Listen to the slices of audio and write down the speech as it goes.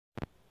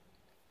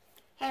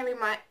Hey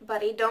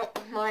everybody,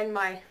 don't mind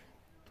my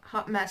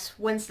hot mess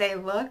Wednesday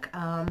look.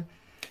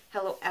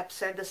 Hello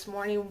episode this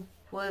morning.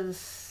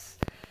 Was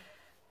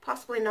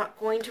possibly not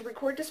going to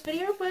record this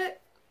video,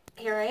 but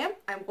here I am.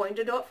 I'm going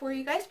to do it for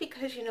you guys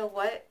because you know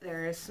what?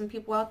 There's some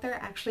people out there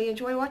actually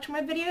enjoy watching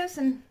my videos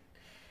and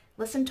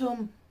listen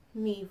to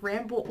me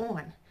ramble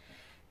on.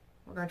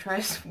 We're going to try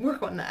to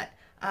work on that.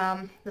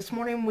 This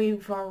morning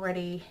we've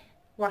already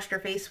washed our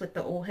face with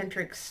the old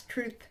NYX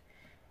Truth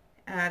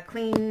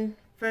Clean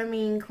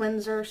Foaming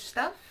Cleanser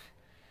stuff.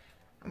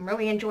 I'm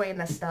really enjoying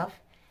this stuff.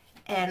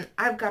 And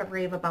I've got to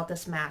rave about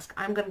this mask.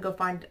 I'm going to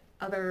find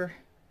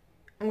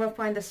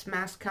this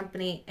mask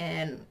company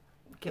and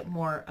get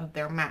more of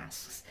their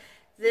masks.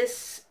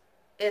 This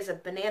is a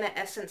banana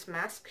essence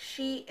mask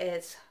sheet.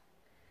 It's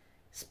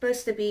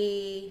supposed to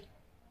be,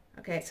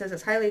 okay, it says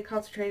it's highly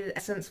concentrated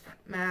essence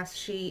mask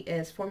sheet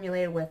is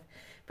formulated with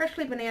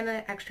freshly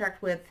banana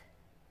extract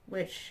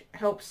which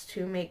helps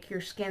to make your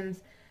skin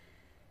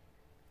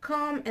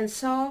calm and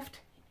soft.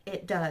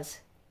 It does.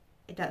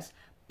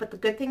 But the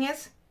good thing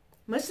is,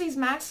 most of these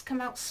masks come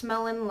out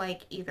smelling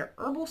like either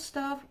herbal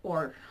stuff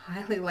or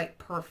highly like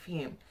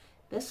perfume.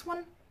 This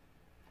one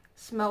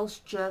smells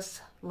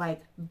just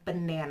like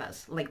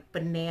bananas, like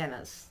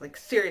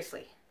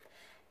seriously.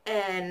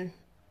 And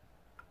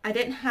I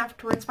didn't have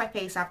to rinse my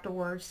face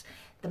afterwards.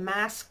 The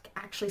mask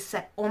actually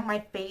set on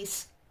my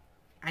face.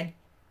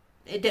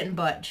 It didn't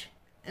budge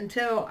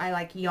until I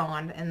like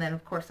yawned, and then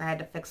of course I had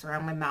to fix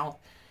around my mouth.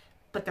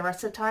 But the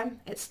rest of the time,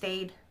 it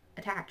stayed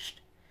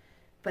attached.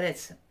 But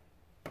it's,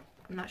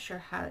 I'm not sure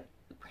how to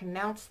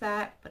pronounce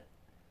that, but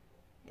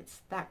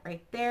it's that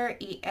right there.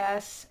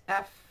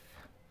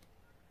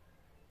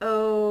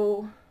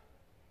 ESFOLIO.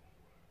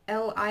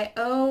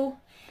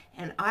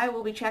 And I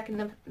will be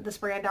checking this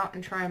brand out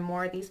and trying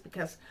more of these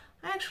because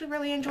I actually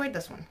really enjoyed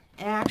this one.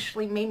 It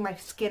actually made my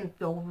skin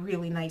feel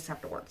really nice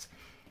afterwards.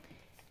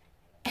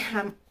 And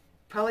I'm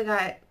probably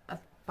got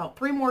about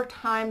 3 more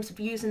times of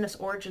using this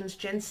Origins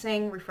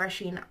Ginseng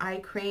Refreshing Eye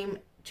Cream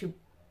to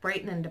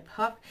brighten and to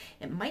puff.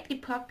 It might be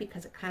puff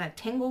because it kind of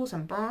tingles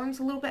and burns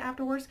a little bit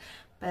afterwards.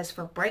 But as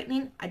for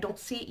brightening, I don't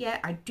see it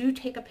yet. I do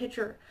take a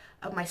picture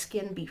of my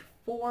skin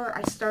before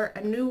I start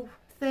a new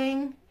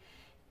thing.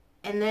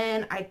 And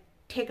then I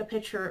take a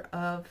picture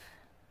of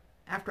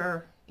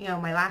after, you know,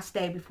 my last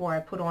day before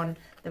I put on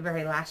the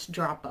very last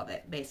drop of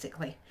it,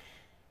 basically.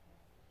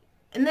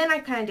 And then I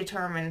kind of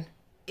determine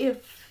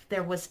if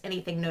there was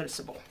anything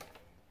noticeable.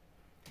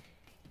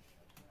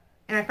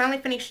 And I finally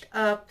finished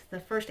up the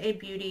First Aid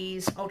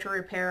Beauty's Ultra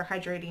Repair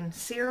Hydrating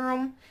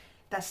Serum.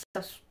 That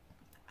stuff,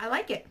 I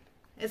like it.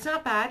 It's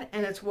not bad,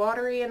 and it's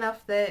watery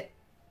enough that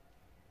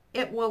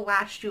it will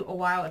last you a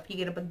while if you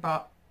get a big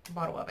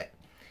bottle of it.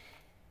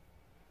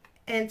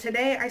 And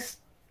today I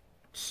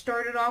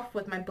started off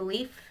with my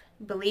Believe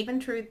in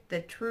Truth,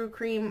 the True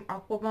Cream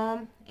Aqua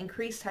Bomb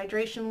Increased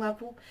Hydration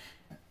Level.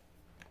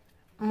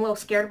 I'm a little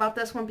scared about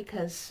this one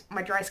because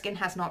my dry skin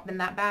has not been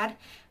that bad,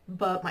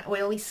 but my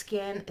oily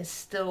skin is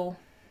still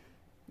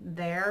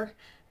there.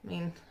 I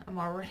mean, I'm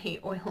already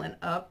oiling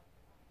up.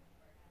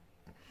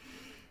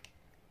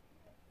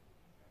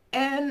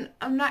 And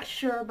I'm not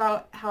sure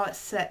about how it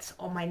sets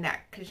on my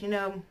neck because, you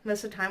know,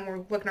 most of the time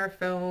we're looking at our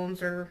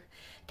phones or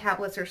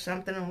tablets or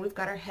something and we've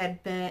got our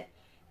head bent,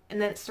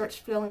 and then it starts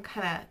feeling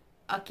kind of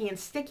ucky and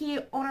sticky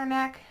on our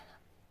neck.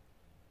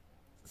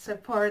 So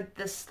far,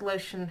 this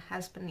lotion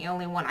has been the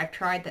only one I've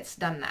tried that's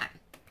done that.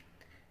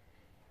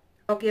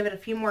 I'll give it a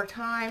few more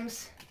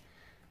times.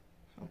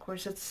 Of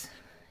course, it's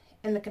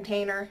in the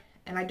container.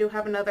 And I do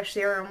have another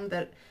serum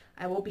that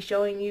I will be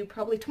showing you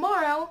probably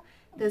tomorrow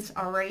that's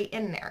already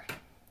in there.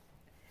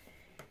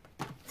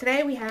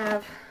 Today we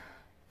have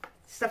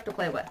stuff to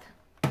play with.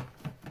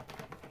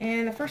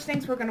 And the first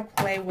things we're going to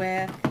play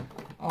with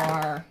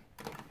are...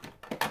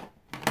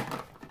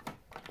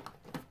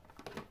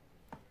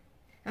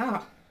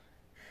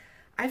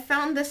 I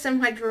found this in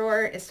my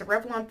drawer. It's the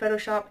Revlon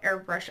Photoshop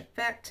Airbrush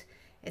Effect.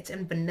 It's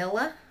in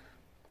vanilla.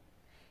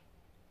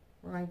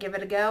 We're going to give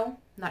it a go.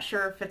 Not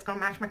sure if it's going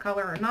to match my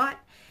color or not.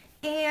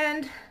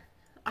 And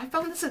I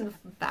found this in the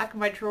back of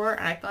my drawer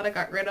and I thought I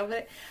got rid of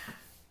it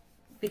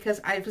because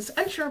I was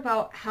unsure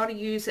about how to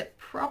use it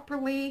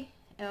properly.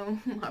 I'm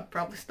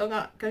probably still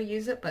not going to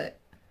use it, but,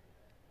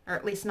 or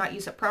at least not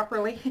use it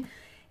properly.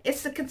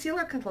 It's the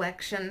concealer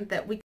collection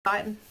that we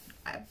got in,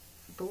 I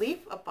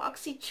believe, a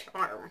boxy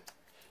charm.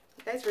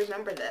 You guys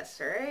remember this,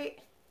 right?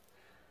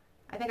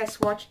 I think I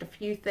swatched a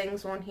few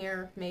things on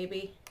here,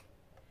 maybe.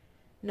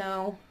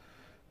 No,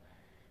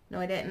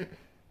 I didn't.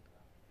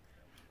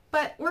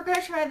 But we're going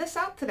to try this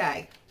out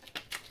today.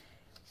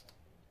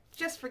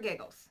 Just for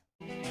giggles.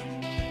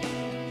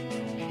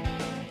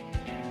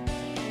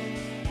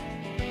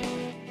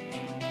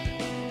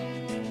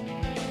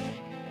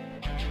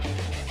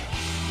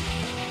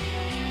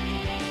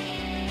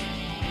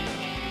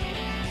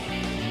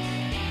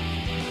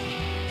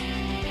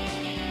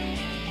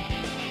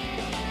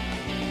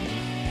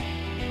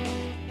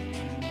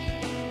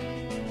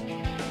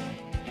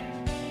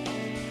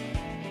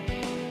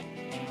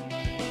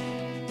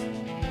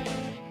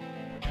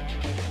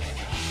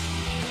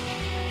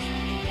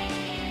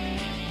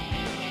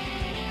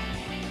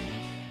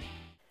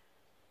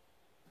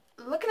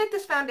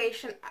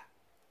 foundation,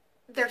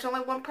 there's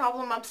only one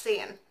problem I'm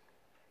seeing.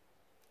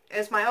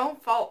 It's my own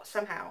fault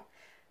somehow.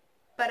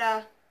 But,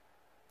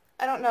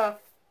 I don't know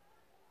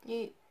if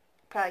you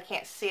probably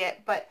can't see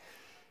it, but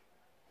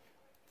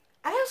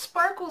I have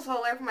sparkles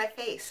all over my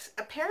face.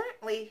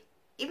 Apparently,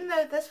 even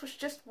though this was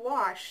just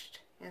washed,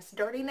 and it's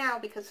dirty now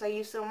because I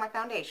used it on my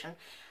foundation,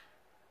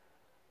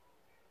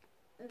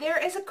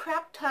 there is a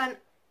crap ton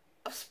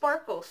of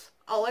sparkles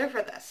all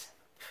over this.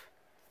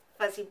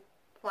 Fuzzy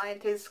flying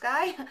to the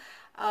sky.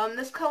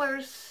 This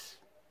color's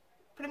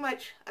pretty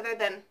much, other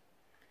than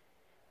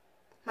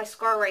my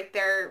scar right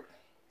there,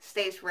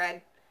 stays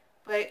red,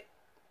 but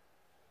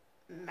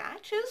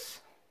matches.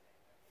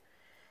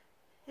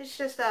 It's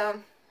just, I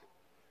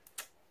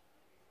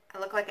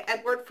look like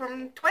Edward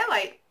from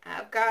Twilight.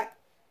 I've got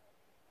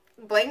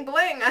bling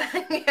bling,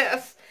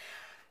 yes.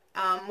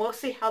 We'll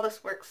see how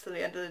this works to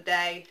the end of the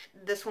day.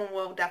 This one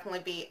will definitely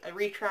be a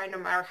retry no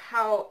matter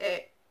how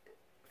it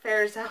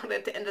fares out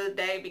at the end of the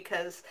day,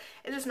 because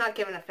it is not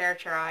given a fair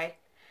try.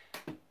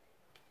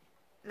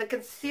 The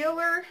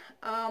concealer,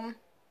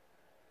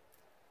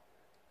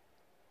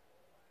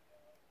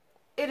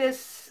 it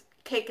is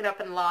caking up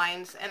in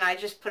lines, and I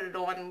just put it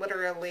on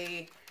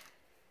literally,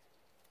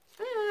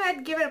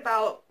 I'd give it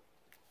about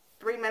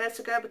 3 minutes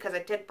ago, because I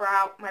did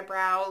my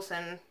brows,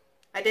 and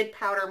I did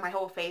powder my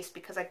whole face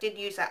because I did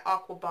use that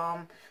Aqua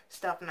Bomb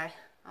stuff, and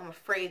I'm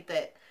afraid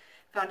that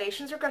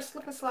foundations are going to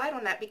slip and slide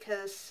on that,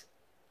 because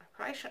I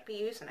probably shouldn't be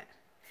using it.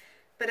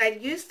 But I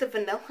used the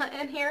vanilla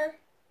in here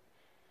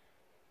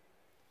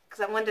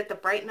because I wanted to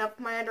brighten up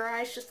my under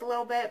eyes just a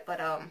little bit, but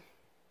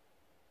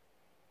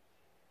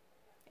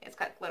it's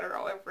got glitter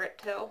all over it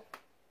too.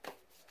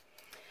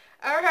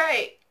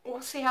 Alright,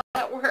 we'll see how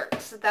that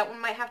works. That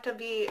one might have to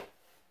be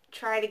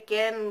tried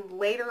again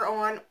later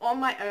on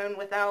my own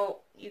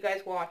without you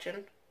guys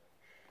watching.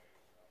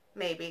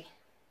 Maybe.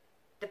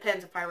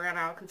 Depends if I run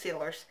out of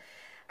concealers.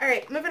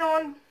 Alright, moving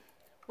on.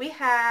 We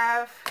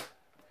have,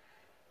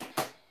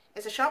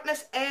 it's a Shop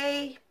Miss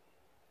A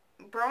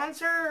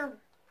bronzer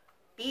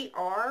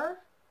BR.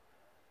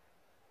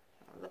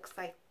 It looks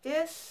like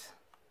this.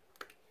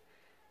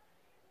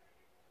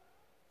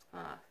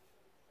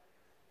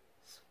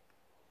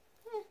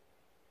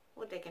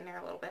 We'll dig in there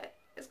a little bit.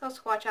 It's going to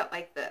swatch out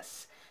like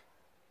this.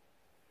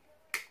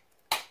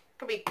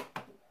 Could be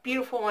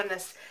beautiful on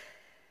this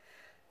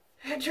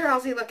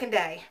drowsy looking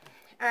day.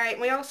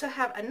 Alright, we also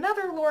have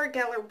another Laura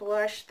Geller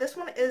blush. This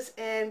one is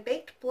in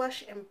Baked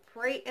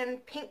Blush-n-Brighten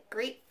Pink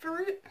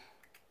Grapefruit. It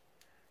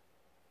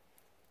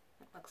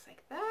looks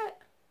like that.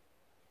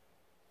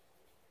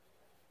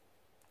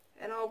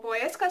 And oh boy,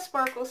 it's got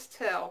sparkles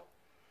too.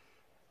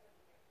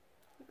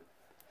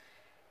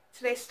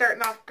 Today's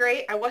starting off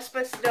great. I was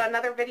supposed to do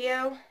another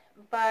video,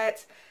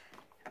 but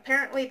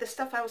apparently the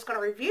stuff I was going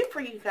to review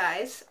for you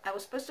guys, I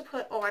was supposed to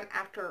put on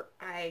after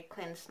I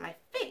cleansed my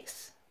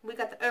face. We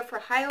got the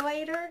Ofra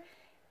highlighter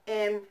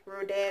in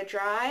Rodeo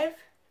Drive.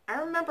 I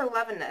remember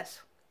loving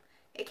this.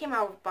 It came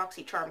out with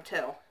BoxyCharm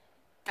too.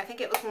 I think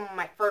it was one of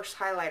my first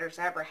highlighters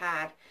I ever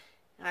had,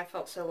 and I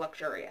felt so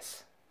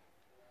luxurious.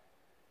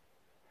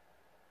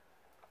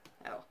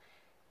 Oh,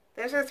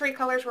 those are the 3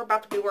 colors we're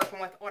about to be working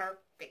with on our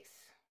face.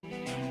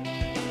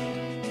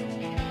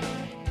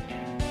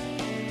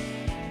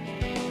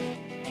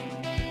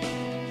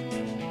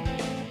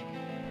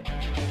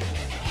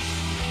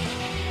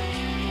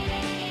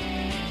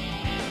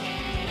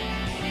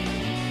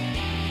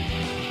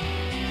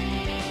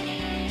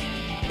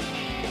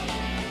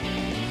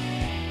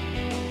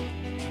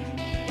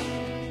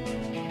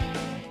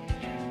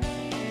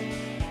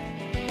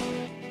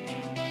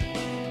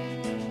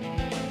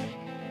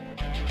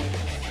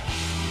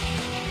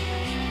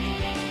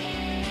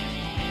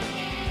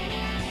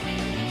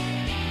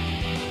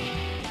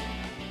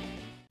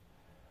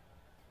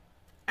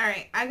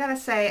 Alright, I gotta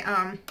say,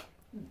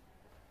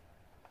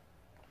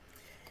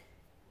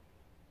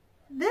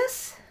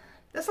 this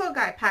little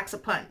guy packs a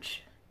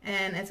punch,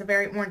 and it's a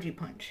very orangey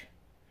punch.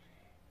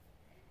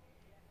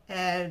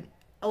 And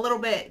a little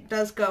bit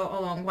does go a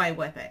long way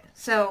with it.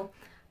 So,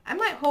 I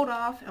might hold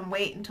off and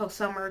wait until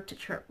summer to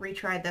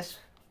retry this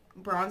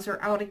bronzer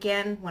out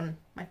again when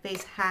my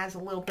face has a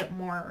little bit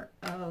more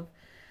of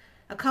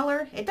a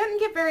color. It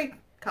doesn't get very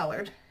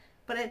colored,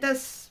 but it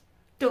does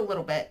do a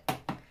little bit.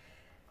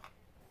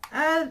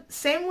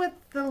 Same with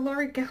the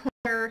Laura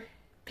Geller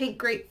Pink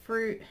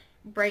Grapefruit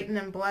Brighten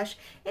and Blush.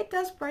 It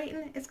does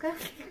brighten. It's going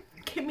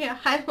to give me a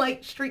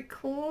highlight streak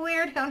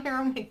clear down here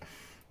on my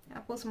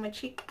apples and my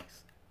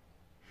cheeks.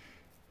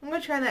 I'm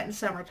going to try that in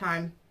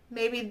summertime.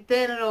 Maybe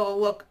then it'll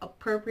look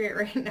appropriate.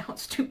 Right now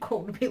it's too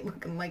cold to be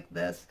looking like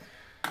this.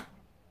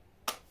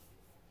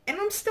 And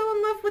I'm still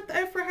in love with the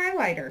Ofra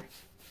highlighter.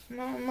 I'm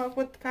not in love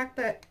with the fact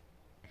that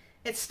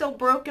it's still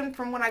broken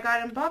from when I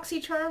got in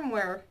BoxyCharm,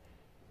 where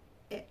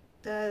it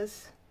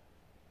does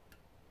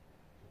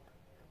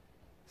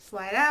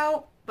slide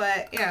out,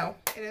 but you know,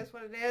 it is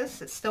what it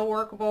is. It's still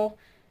workable.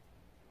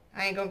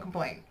 I ain't gonna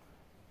complain.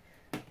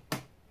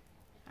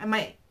 I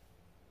might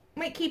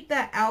keep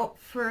that out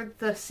for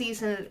the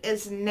season it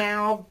is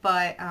now,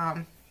 but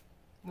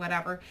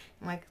whatever.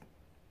 And like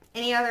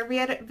any other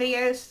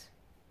videos,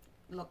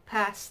 look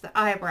past the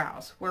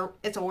eyebrows where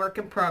it's a work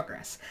in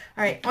progress.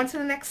 All right, on to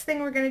the next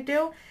thing we're going to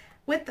do.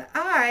 With the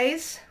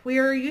eyes, we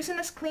are using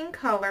this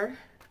Kleancolor.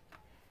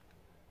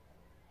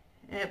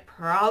 And it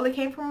probably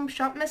came from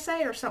Shop Miss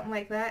A or something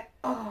like that.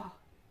 Oh,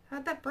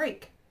 how'd that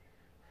break?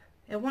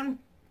 It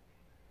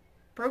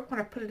broke when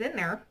I put it in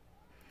there.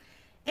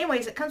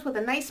 Anyways, it comes with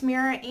a nice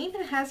mirror. It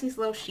even has these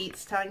little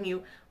sheets telling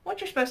you what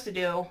you're supposed to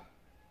do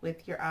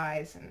with your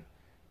eyes. And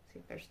see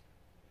if there's,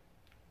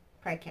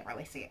 probably can't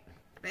really see it.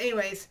 But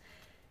anyways,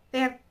 they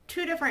have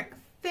two different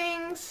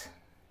things.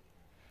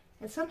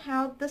 And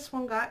somehow this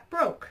one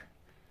broke.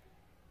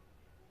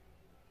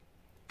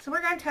 So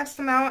we're going to test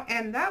them out,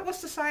 and that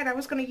was the side I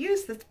was going to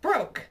use that's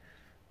broke.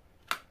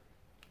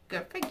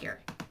 Go figure.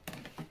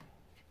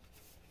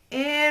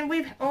 And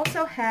we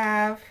also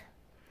have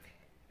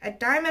a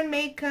Diamond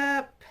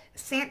Makeup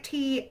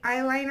Santee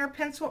eyeliner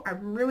pencil.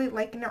 I'm really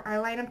liking their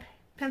eyeliner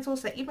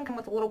pencils. They even come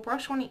with a little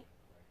brush on it.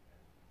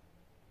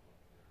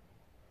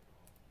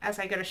 As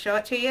I go to show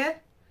it to you.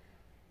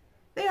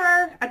 They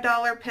are a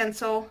 $1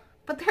 pencil,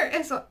 but there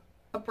is a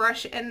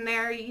brush in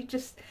there. You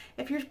just,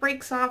 if yours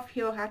breaks off,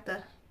 you'll have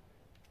to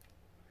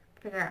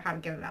figure out how to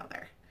get it out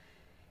there.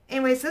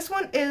 Anyways, this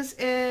one is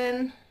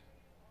in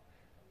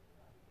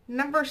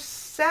number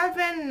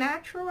 7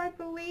 natural, I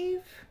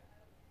believe.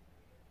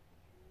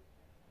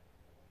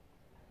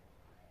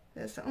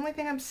 That's the only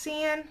thing I'm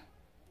seeing.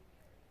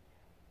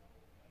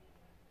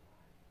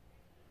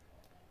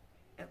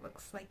 It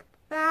looks like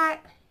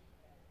that.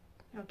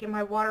 I'll give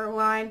my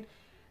waterline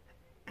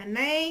a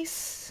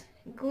nice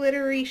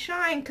glittery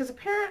shine, because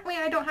apparently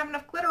I don't have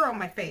enough glitter on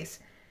my face.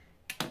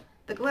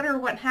 The glitter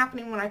wasn't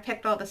happening when I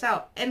picked all this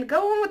out. And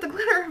going with the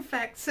glitter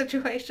effect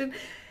situation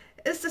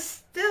is the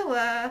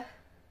Stila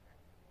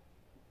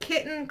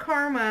Kitten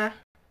Karma.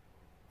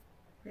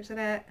 Where's it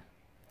at?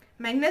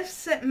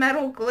 Magnificent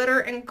Metal Glitter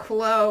and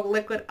Glow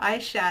Liquid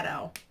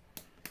Eyeshadow.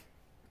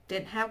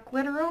 Didn't have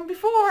glitter on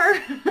before.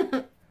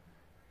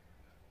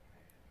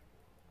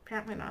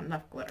 Apparently not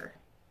enough glitter.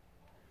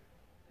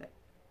 But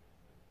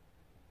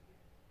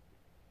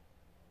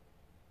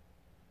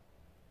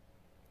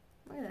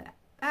look at that.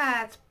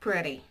 That's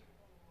pretty.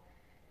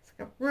 It's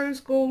like a rose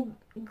gold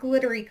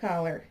glittery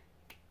color.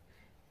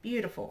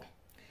 Beautiful.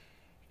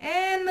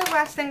 And the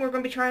last thing we're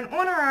going to be trying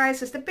on our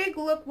eyes is the Big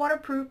Look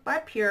Waterproof by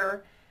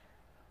Pure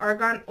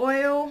Argan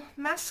Oil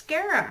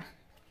Mascara.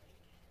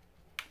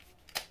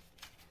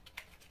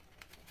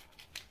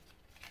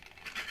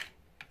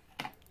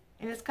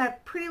 And it's got a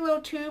pretty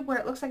little tube where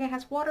it looks like it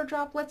has water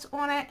droplets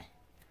on it.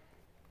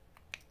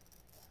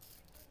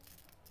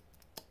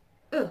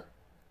 Ugh.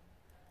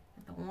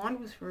 The wand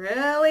was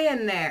really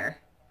in there.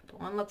 The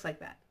wand looks like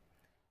that.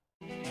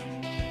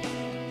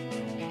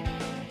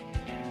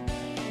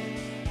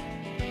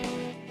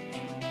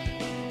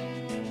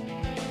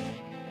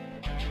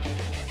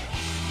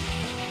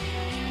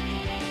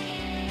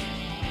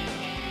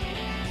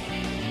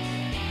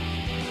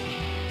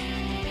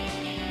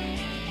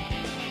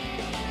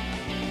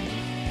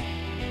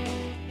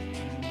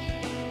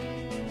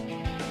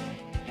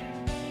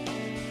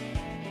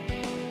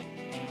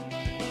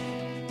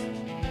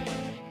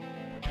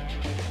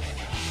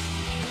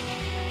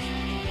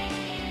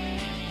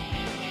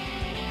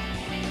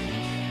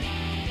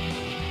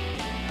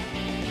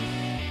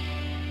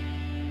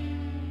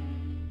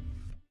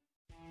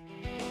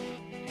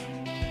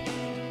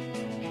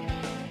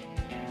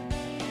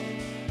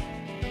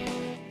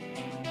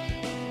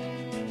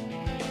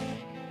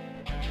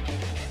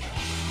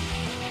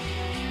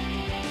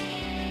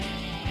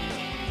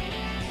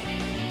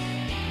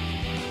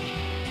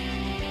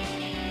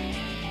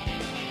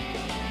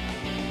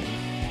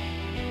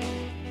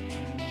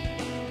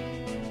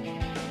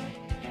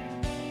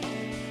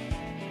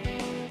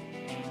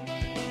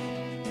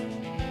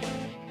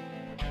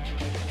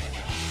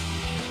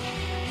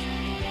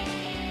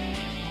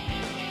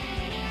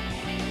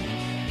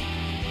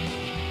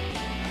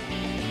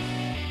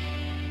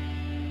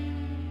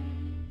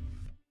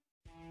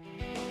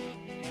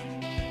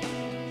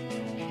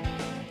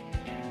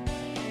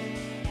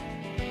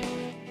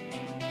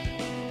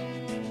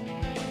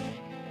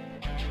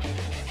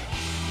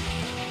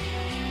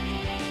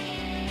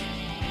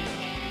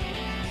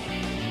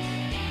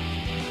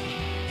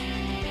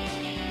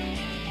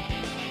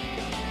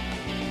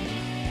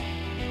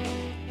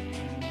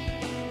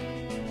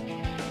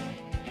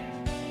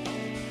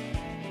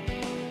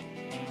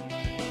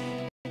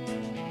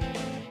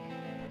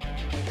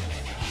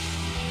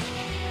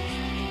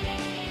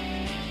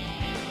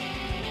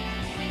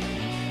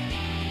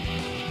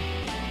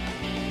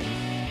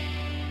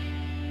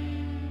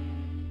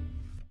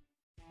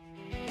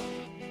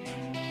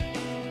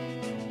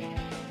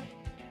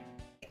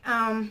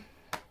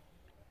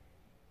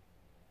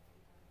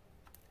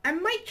 I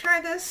might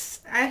try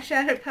this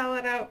eyeshadow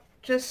palette out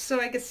just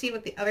so I could see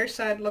what the other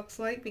side looks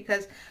like,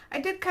 because I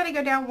did kind of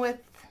go down with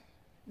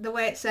the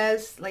way it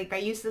says, like I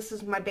use this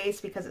as my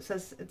base because it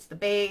says it's the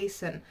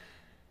base, and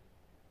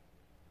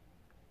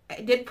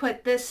I did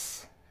put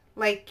this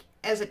like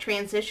as a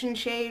transition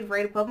shade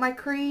right above my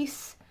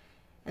crease,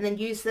 and then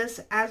use this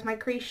as my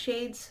crease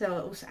shade. So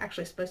it was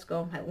actually supposed to go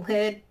on my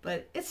lid,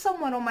 but it's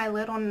somewhat on my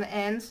lid on the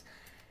ends.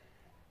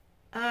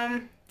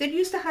 Did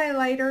use the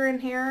highlighter in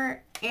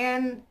here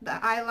and the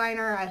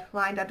eyeliner I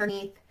lined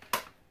underneath.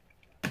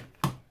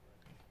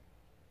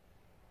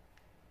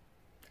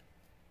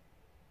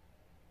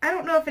 I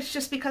don't know if it's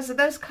just because of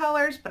those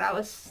colors, but I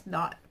was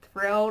not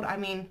thrilled. I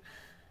mean,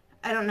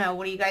 I don't know.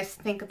 What do you guys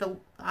think of the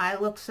eye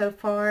look so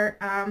far?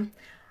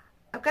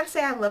 I've got to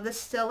say I love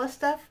this Stila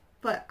stuff,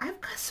 but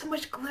I've got so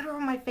much glitter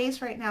on my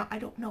face right now, I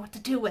don't know what to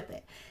do with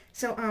it.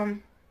 So,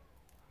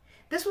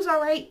 this was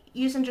alright.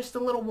 Using just a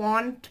little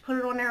wand to put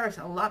it on there is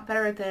a lot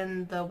better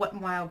than the Wet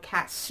n Wild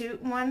Cat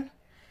Suit one.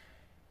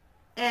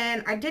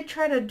 And I did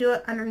try to do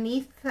it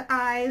underneath the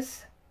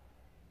eyes.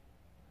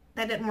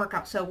 That didn't work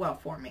out so well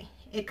for me.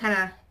 It kind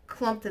of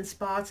clumped in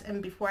spots,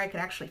 and before I could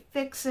actually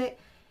fix it,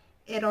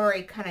 it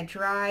already kind of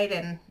dried,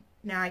 and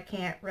now I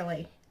can't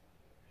really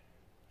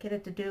get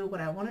it to do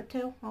what I want it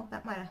to. Well,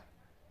 that might have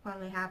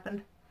finally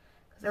happened,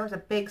 because there was a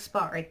big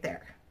spot right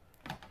there.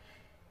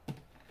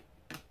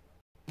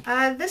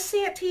 This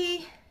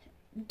Santee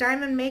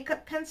Diamond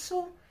Makeup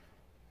Pencil,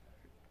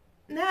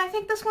 no, I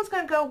think this one's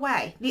going to go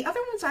away. The other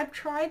ones I've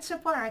tried so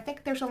far, I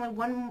think there's only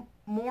one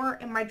more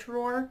in my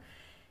drawer,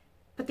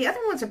 but the other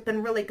ones have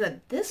been really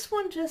good. This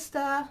one just,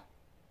 there's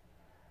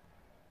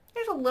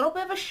a little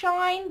bit of a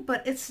shine,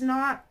 but it's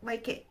not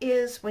like it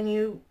is when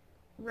you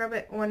rub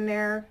it on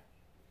there.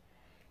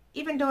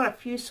 Even doing a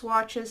few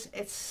swatches,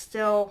 it's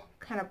still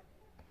kind of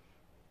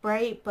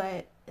bright,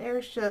 but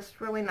there's just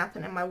really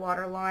nothing in my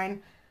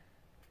waterline.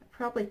 I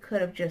probably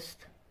could have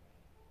just...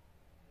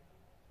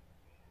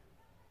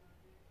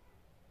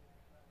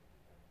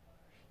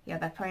 Yeah,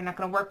 that's probably not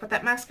going to work with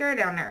that mascara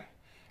down there.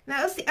 And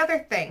that was the other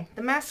thing.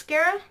 The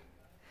mascara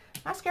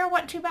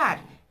wasn't too bad.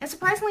 And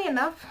surprisingly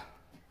enough,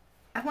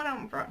 I went out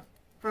and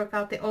broke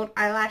out the old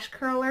eyelash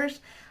curlers.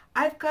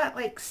 I've got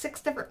like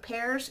 6 different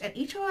pairs, and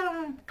each of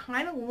them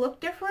kind of look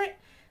different.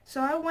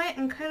 So I went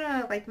and kind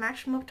of like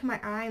matched them up to my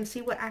eye and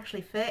see what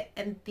actually fit.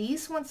 And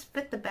these ones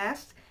fit the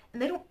best,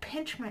 and they don't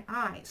pinch my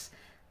eyes.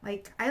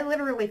 Like, I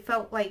literally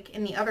felt like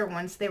in the other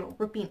ones, they were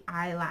ripping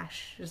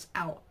eyelashes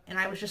out. And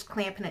I was just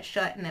clamping it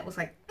shut, and it was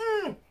like,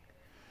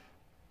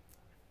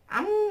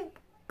 I'm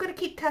going to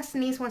keep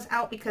testing these ones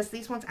out because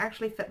these ones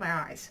actually fit my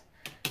eyes.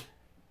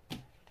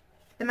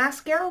 The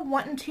mascara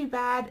wasn't too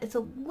bad. It's a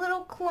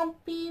little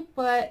clumpy,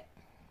 but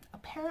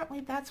apparently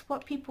that's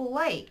what people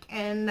like.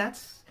 And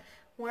that's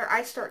where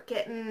I start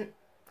getting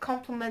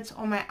compliments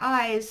on my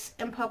eyes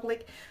in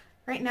public.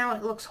 Right now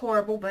it looks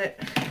horrible, but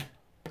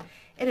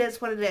it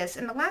is what it is.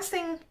 And the last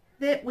thing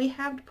that we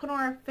have to put on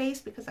our face,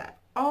 because I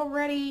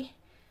already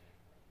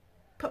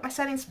put my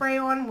setting spray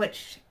on,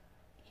 which,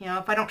 you know,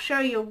 if I don't show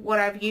you what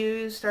I've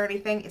used or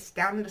anything, it's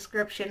down in the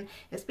description.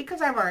 It's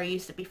because I've already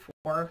used it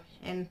before,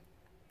 and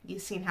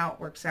you've seen how it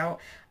works out.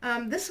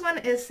 This one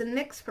is the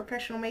NYX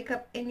Professional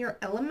Makeup in Your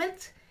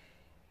Element.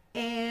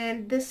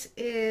 And this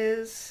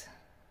is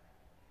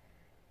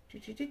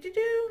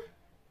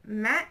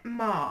matte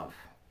mauve.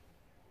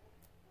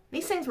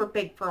 These things were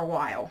big for a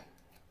while.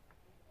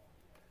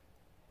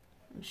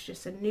 It's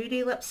just a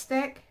nudie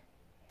lipstick.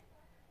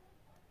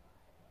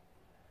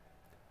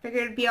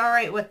 Figured it'd be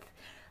alright with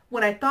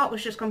what I thought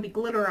was just going to be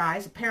glitter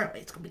eyes. Apparently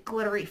it's going to be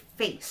glittery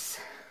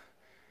face.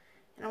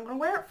 And I'm going to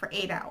wear it for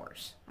 8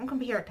 hours. I'm going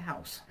to be here at the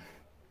house.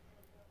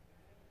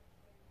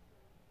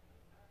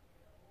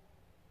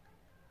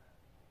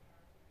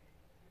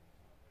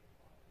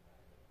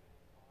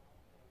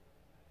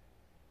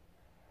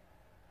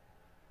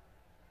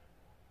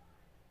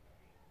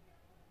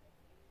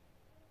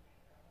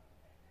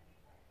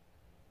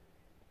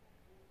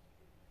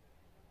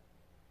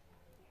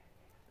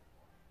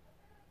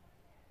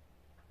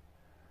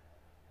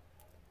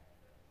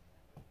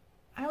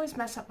 I always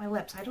mess up my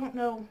lips. I don't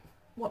know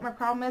what my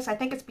problem is. I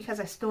think it's because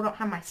I still don't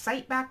have my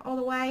sight back all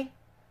the way.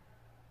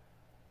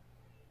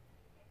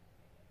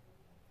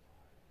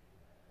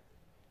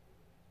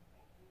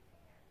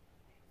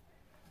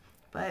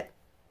 But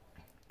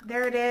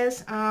there it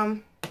is.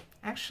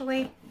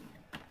 Actually,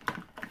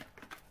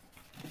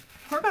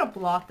 we're going to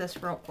blot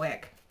this real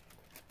quick.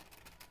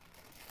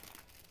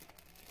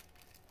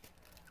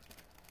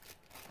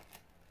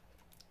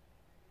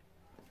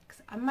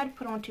 I might have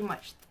put on too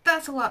much.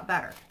 That's a lot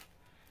better.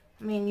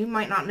 I mean, you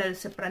might not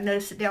notice it, but I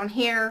noticed it down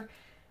here.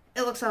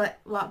 It looks a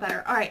lot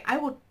better. Alright, I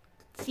will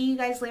see you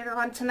guys later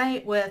on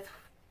tonight with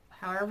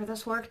however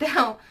this worked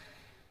out.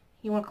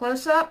 You want a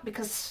close-up?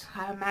 Because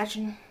I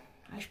imagine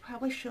I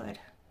probably should.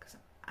 Because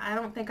I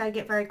don't think I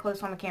get very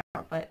close on the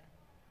camera, but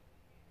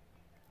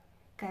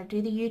gotta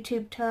do the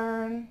YouTube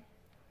turn.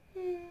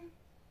 Is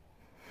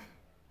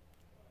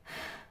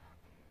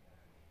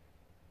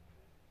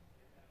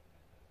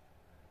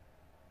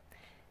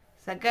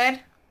that good?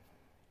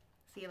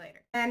 See you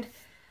later. And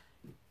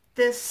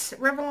this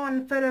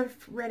Revlon Photo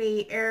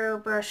Ready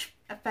Airbrush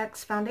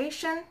Effects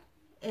Foundation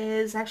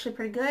is actually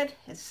pretty good.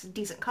 It's a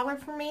decent color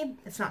for me.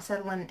 It's not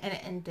settling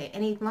into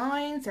any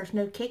lines. There's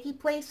no cakey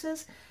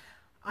places.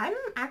 I'm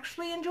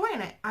actually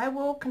enjoying it. I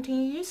will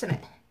continue using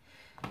it.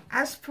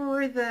 As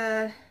for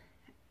the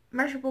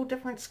Measurable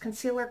Difference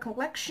Concealer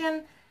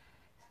Collection,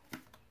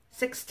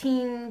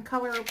 16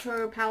 color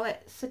per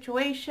palette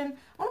situation,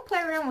 I want to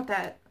play around with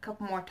that a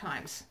couple more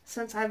times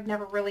since I've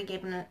never really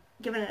given it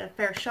a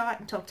fair shot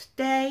until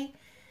today.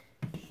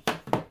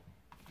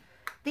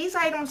 These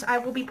items I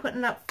will be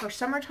putting up for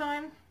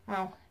summertime.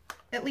 Well,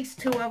 at least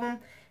 2 of them.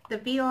 The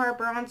VR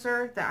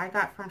bronzer that I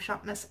got from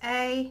Shop Miss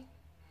A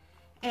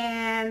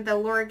and the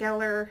Laura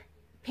Geller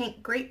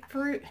Pink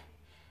Grapefruit.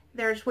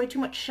 There's way too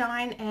much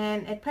shine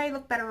and it'd probably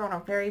look better on a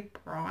very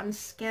bronze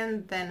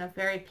skin than a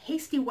very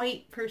pasty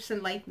white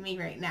person like me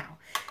right now.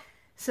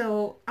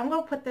 So I'm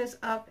going to put those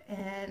up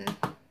and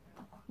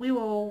we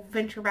will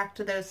venture back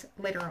to those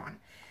later on.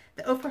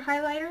 The Ofra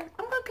highlighter,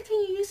 I'm going to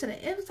continue using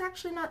it. It was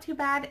actually not too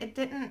bad. It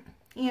didn't,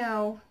 you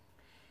know,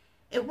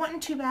 it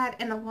wasn't too bad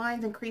in the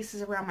lines and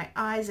creases around my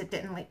eyes. It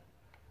didn't like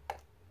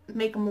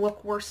make them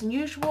look worse than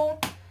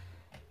usual.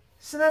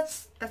 So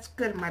that's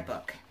good in my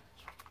book.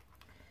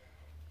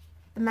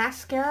 The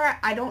mascara,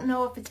 I don't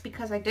know if it's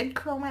because I did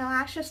curl my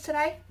lashes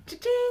today.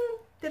 Cha-ching!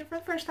 Did it for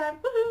the first time.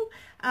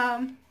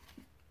 Woohoo!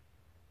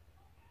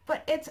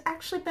 But it's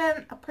actually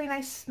been a pretty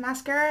nice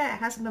mascara. It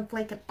hasn't been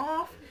flaking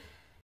off.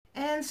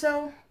 And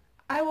so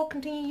I will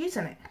continue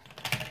using it.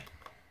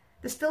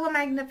 The Stila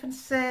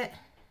Magnificent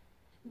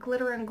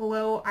Glitter and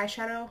Glow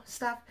eyeshadow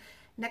stuff.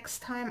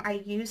 Next time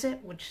I use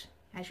it, which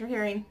as you're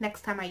hearing,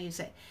 next time I use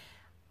it,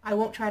 I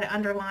won't try to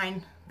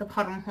underline the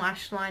bottom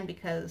lash line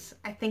because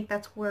I think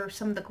that's where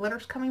some of the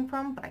glitter's coming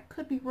from, but I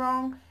could be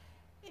wrong.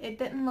 It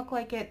didn't look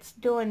like it's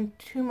doing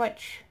too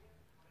much.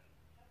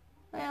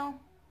 Well,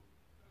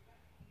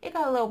 it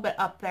got a little bit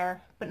up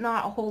there, but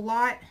not a whole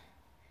lot.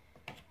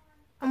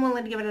 I'm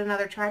willing to give it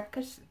another try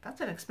because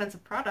that's an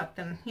expensive product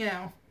and, you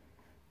know,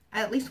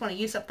 I at least want to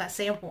use up that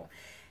sample.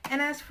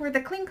 And as for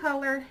the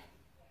Kleancolor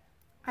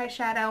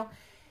eyeshadow,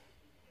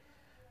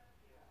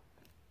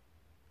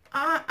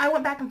 I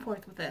went back and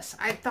forth with this.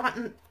 I thought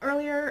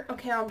earlier,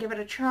 okay, I'll give it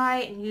a try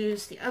and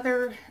use the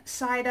other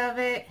side of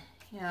it,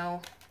 you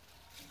know,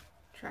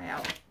 try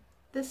out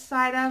this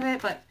side of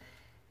it, but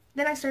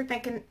then I started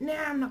thinking,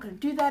 nah, I'm not going to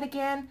do that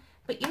again.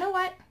 But you know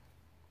what?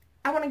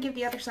 I want to give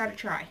the other side a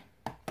try.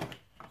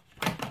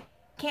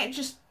 Can't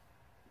just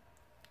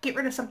get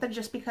rid of something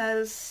just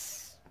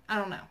because, I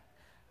don't know.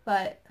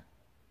 But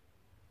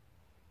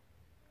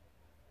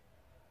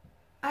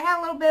I had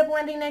a little bit of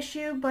blending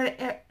issue, but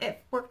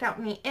it worked out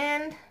in the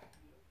end.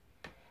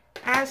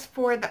 As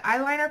for the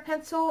eyeliner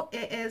pencil,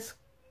 it is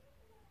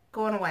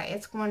going away.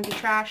 It's going to be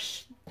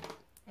trash.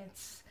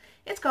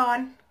 It's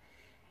gone.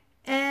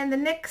 And the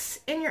NYX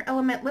In Your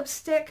Element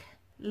lipstick,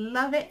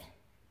 love it.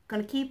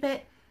 Gonna keep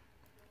it.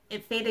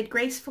 It faded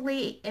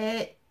gracefully.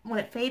 When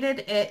it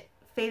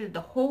faded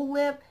the whole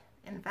lip.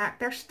 In fact,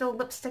 there's still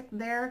lipstick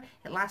there.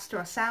 It lasts through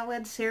a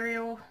salad,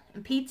 cereal,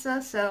 and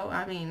pizza. So,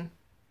 I mean,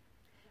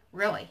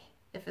 really,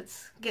 if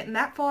it's getting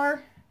that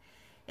far,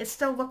 it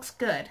still looks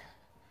good.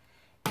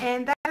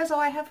 And that is all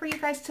I have for you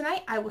guys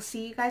tonight. I will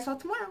see you guys all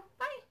tomorrow.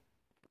 Bye!